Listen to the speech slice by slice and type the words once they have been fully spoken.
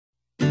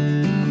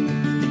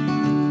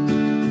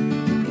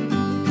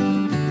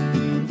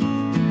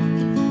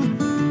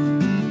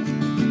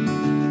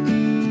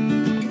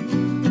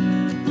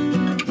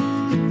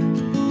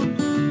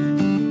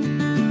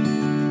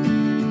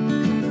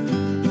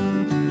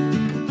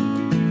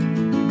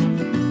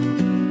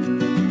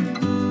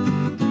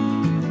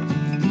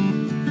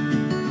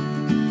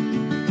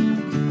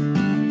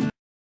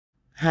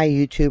Hi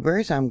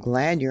YouTubers, I'm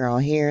glad you're all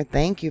here.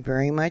 Thank you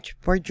very much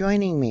for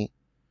joining me.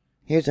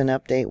 Here's an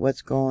update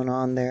what's going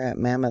on there at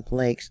Mammoth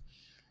Lake's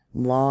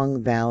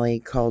Long Valley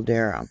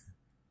Caldera.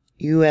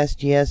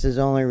 USGS is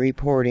only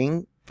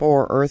reporting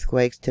 4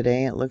 earthquakes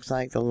today. It looks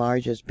like the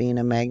largest being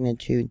a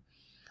magnitude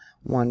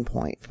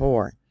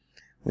 1.4.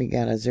 We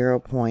got a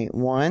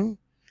 0.1,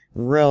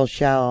 real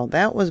shallow.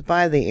 That was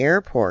by the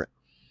airport.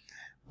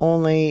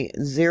 Only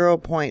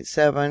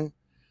 0.7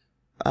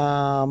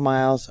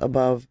 miles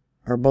above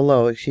or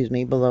below,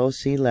 below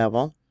sea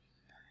level.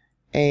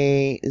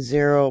 A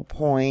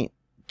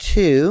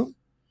 0.2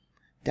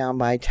 down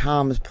by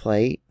Tom's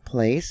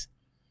place.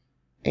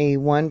 A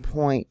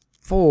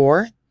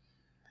 1.4,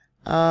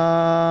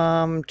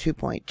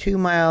 2.2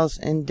 miles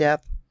in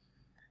depth,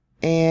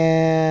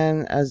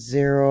 and a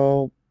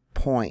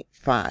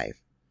 0.5,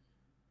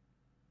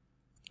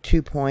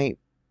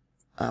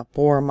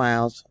 2.4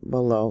 miles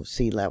below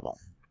sea level.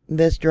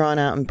 This drawn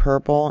out in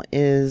purple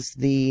is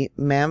the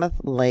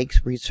Mammoth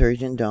Lake's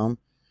resurgent dome.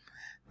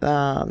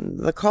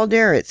 The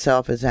caldera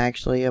itself is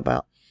actually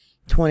about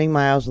 20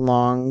 miles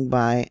long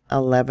by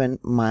 11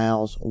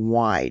 miles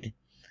wide.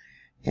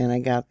 And I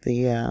got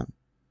the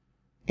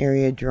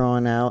area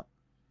drawn out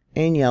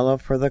in yellow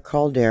for the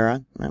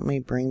caldera. Let me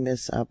bring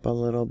this up a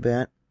little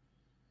bit.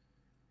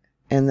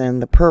 And then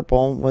the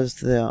purple was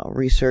the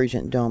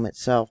resurgent dome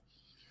itself.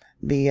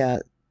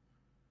 The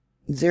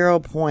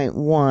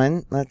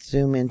 0.1, let's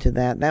zoom into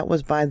that. That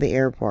was by the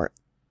airport.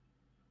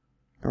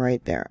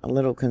 Right there, a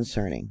little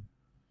concerning.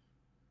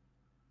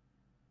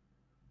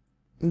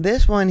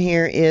 This one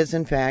here is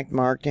in fact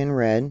marked in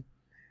red.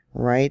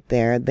 Right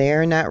there. They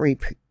are not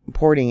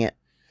reporting it.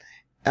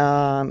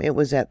 It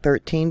was at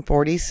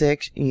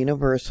 13:46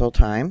 Universal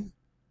Time.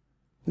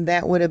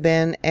 That would have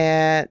been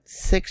at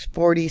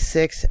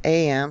 6:46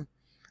 a.m.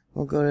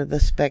 We'll go to the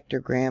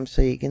spectrogram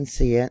so you can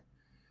see it.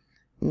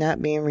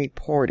 Not being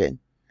reported.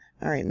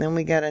 Alright, and then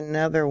we got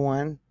another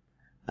one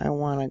I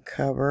want to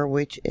cover,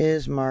 which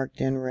is marked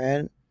in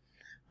red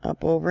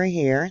up over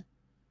here.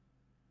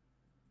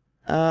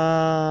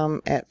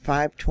 At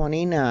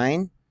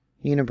 5:29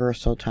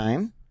 Universal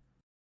Time.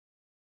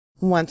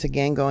 Once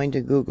again, going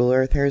to Google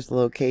Earth, here's the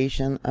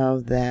location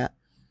of that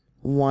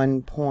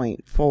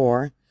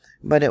 1.4,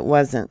 but it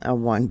wasn't a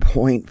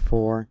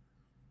 1.4.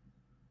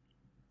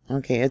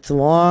 Okay, it's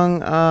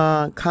along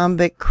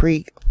Convict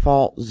Creek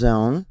Fault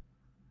Zone,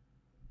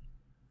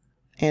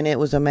 and it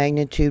was a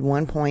magnitude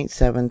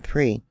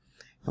 1.73.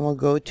 And we'll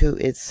go to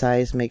its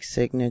seismic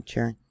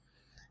signature.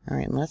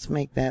 Alright, let's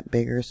make that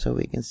bigger so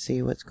we can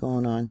see what's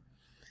going on.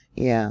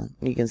 Yeah,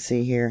 you can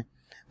see here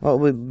what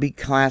would be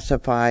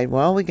classified.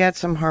 Well, we got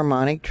some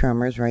harmonic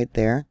tremors right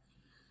there.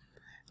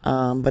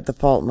 But the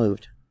fault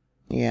moved.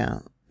 Yeah,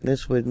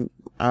 this would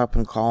I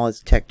often call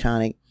it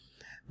tectonic,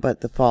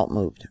 but the fault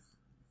moved.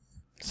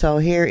 So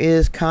here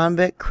is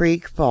Convict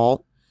Creek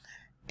Fault,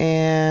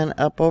 and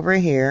up over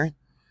here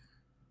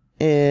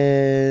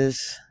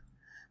is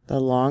the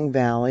Long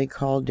Valley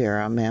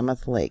Caldera,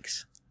 Mammoth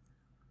Lakes.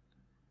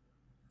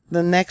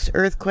 The next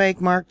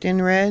earthquake marked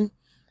in red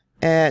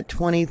at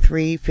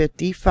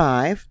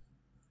 23:55.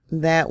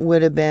 That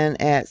would have been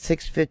at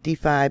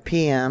 6:55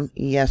 p.m.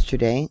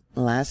 yesterday,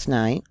 last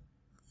night.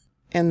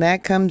 And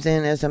that comes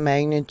in as a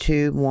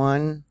magnitude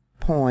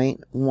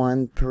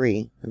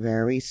 1.13.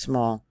 Very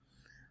small.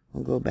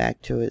 We'll go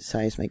back to its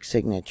seismic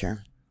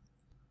signature.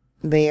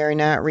 They are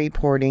not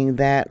reporting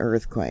that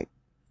earthquake.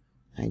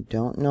 I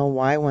don't know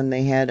why when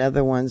they had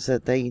other ones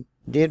that they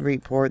did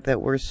report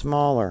that were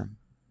smaller.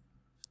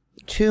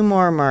 2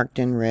 more marked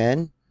in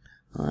red.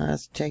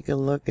 Let's take a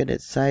look at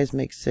its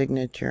seismic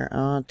signature.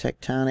 Oh,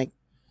 tectonic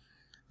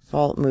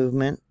fault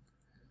movement.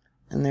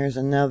 And there's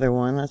another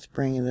one. Let's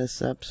bring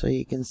this up so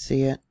you can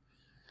see it.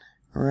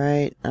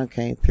 Right,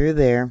 okay, through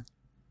there.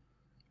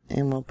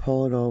 And we'll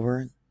pull it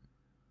over.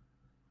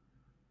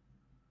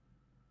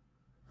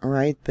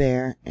 Right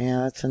there.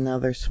 Yeah, that's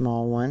another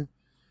small one.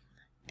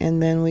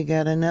 And then we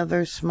got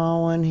another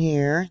small one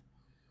here.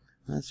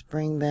 Let's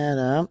bring that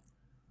up.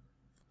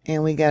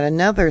 And we got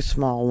another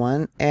small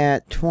one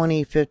at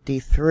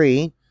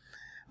 20:53.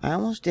 I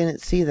almost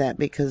didn't see that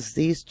because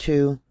these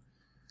two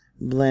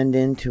blend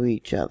into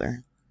each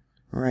other.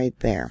 Right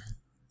there.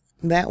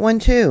 That one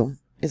too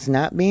is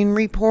not being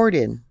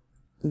reported.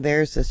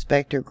 There's the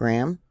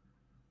spectrogram.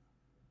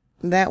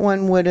 That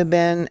one would have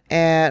been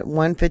at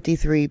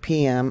 1:53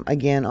 p.m.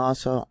 again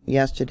also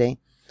yesterday.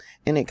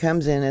 And it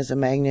comes in as a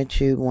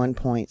magnitude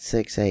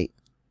 1.68.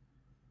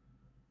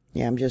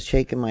 Yeah, I'm just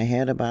shaking my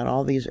head about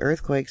all these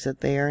earthquakes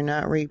that they are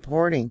not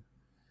reporting.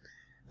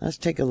 Let's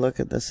take a look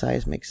at the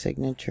seismic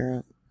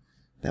signature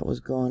that was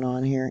going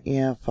on here.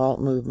 Yeah,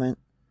 fault movement.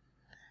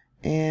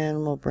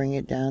 And we'll bring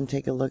it down,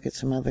 take a look at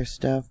some other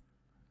stuff.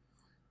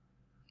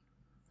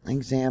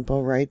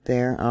 Example right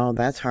there. Oh,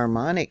 that's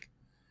harmonic.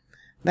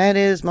 That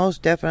is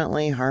most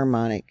definitely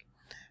harmonic.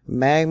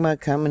 Magma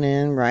coming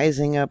in,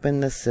 rising up in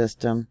the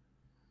system.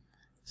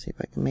 See if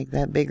I can make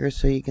that bigger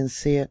so you can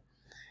see it.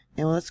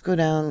 And let's go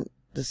down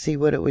to see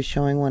what it was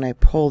showing when I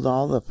pulled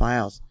all the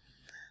files.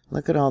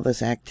 Look at all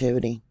this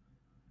activity.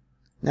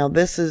 Now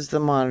this is the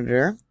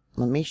monitor.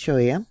 Let me show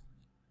you.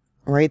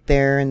 Right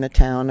there in the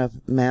town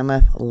of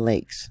Mammoth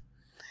Lakes.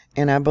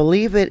 And I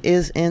believe it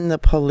is in the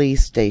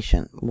police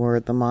station where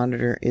the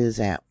monitor is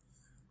at.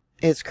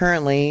 It's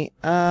currently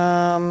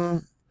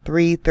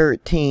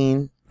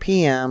 3:13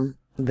 p.m.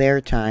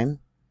 their time.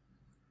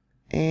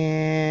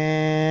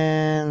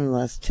 And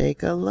let's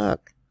take a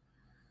look.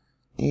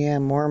 Yeah,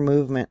 more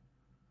movement.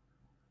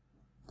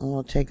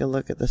 We'll take a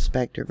look at the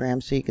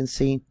spectrogram so you can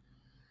see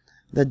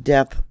the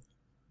depth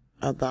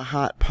of the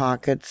hot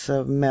pockets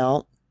of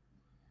melt.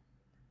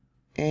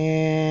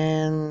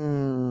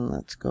 And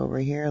let's go over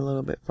here a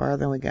little bit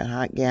farther. We got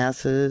hot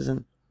gases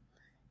and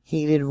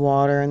heated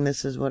water, and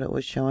this is what it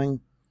was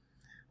showing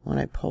when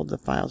I pulled the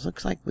files.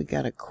 Looks like we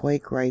got a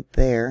quake right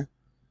there.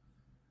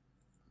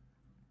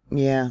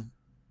 Yeah,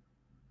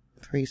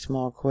 3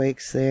 small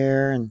quakes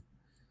there, and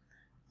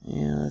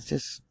yeah,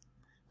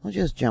 we'll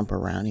just jump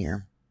around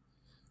here.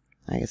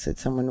 Like I said,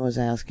 someone was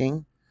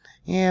asking,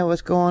 yeah,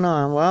 what's going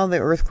on? Well, the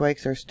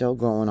earthquakes are still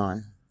going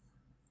on.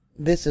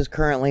 This is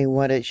currently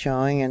what it's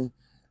showing, and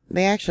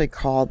they actually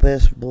call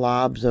this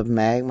blobs of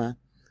magma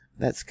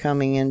that's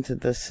coming into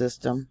the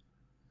system,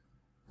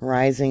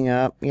 rising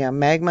up. Yeah,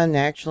 magma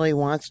naturally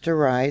wants to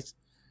rise.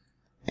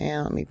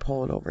 And let me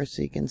pull it over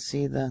so you can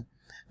see the...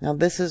 Now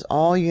this is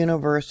all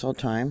universal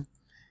time.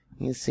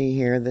 You see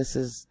here, this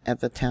is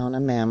at the town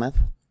of Mammoth.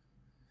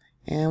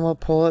 And we'll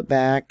pull it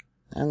back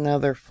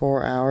another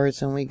 4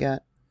 hours, and we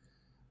got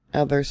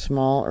other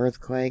small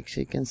earthquakes.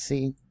 You can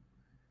see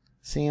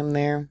them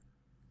there.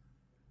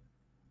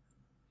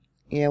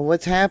 Yeah,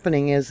 what's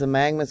happening is the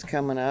magma's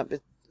coming up.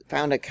 It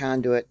found a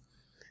conduit.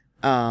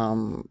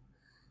 Either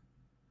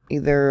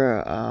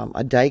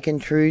a dike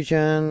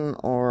intrusion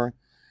or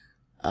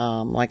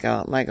like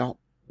a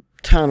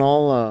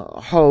tunnel,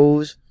 a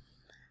hose.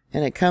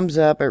 And it comes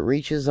up, it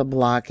reaches a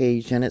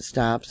blockage, and it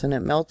stops, and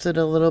it melts it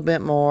a little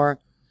bit more.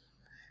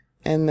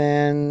 And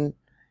then,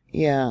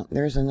 yeah,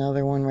 there's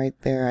another one right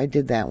there. I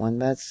did that one.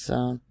 That's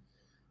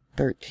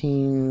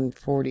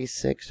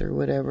 1346 or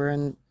whatever.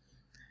 And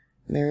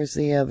there's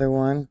the other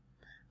one.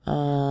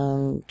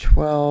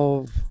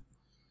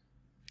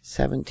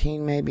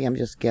 1217 maybe. I'm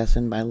just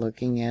guessing by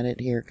looking at it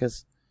here,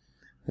 because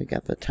we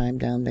got the time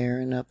down there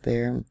and up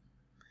there.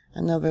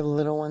 Another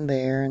little one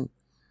there, and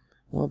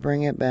we'll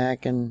bring it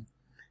back. And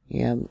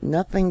yeah,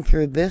 nothing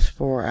through this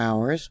 4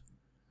 hours.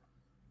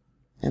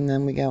 And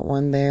then we got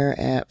one there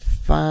at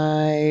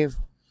 5,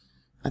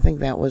 I think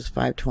that was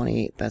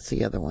 5:28. That's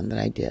the other one that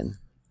I did.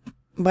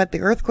 But the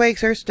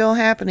earthquakes are still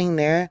happening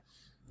there.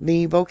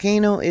 The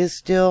volcano is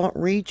still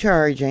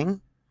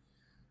recharging.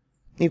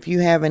 If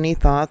you have any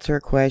thoughts or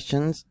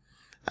questions,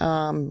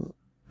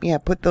 yeah,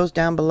 put those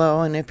down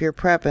below. And if you're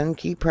prepping,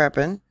 keep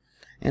prepping.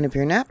 And if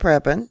you're not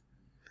prepping,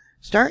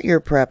 start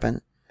your prepping.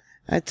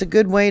 It's a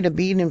good way to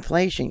beat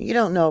inflation. You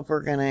don't know if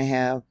we're going to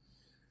have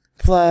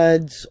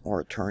floods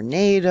or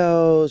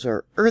tornadoes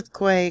or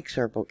earthquakes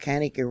or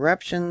volcanic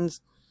eruptions,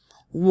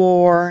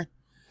 war.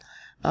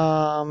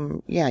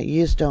 Yeah,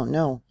 you just don't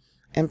know.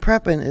 And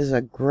prepping is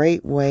a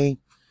great way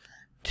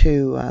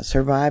to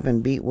survive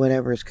and beat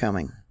whatever's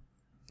coming.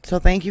 So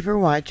thank you for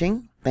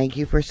watching. Thank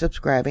you for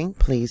subscribing.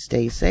 Please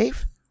stay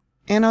safe.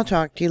 And I'll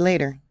talk to you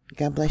later.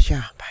 God bless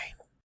y'all.